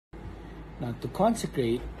Now, to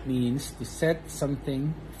consecrate means to set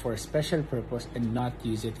something for a special purpose and not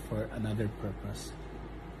use it for another purpose.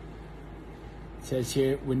 It says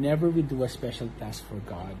here, whenever we do a special task for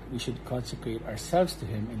God, we should consecrate ourselves to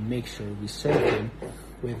Him and make sure we serve Him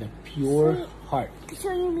with a pure heart. So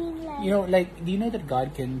you mean like... You know, like, do you know that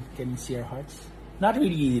God can see our hearts? Not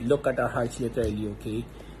really look at our hearts literally, okay?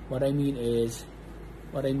 What I mean is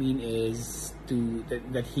that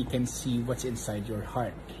He can see what's inside your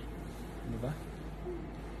heart. Diba?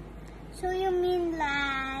 So you mean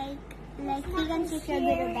like He can see if you're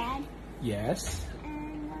good or bad? Yes.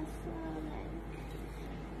 And also like,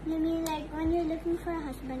 you mean like when you're looking for a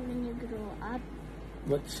husband when you grow up?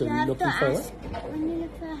 What? So You you're have looking to for ask, what? when you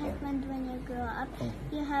look for a husband when you grow up,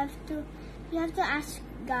 you have to ask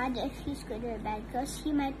God if He's good or bad, because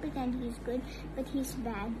He might pretend He's good, but He's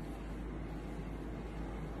bad.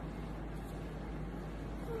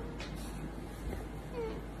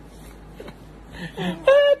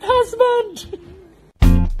 Husband!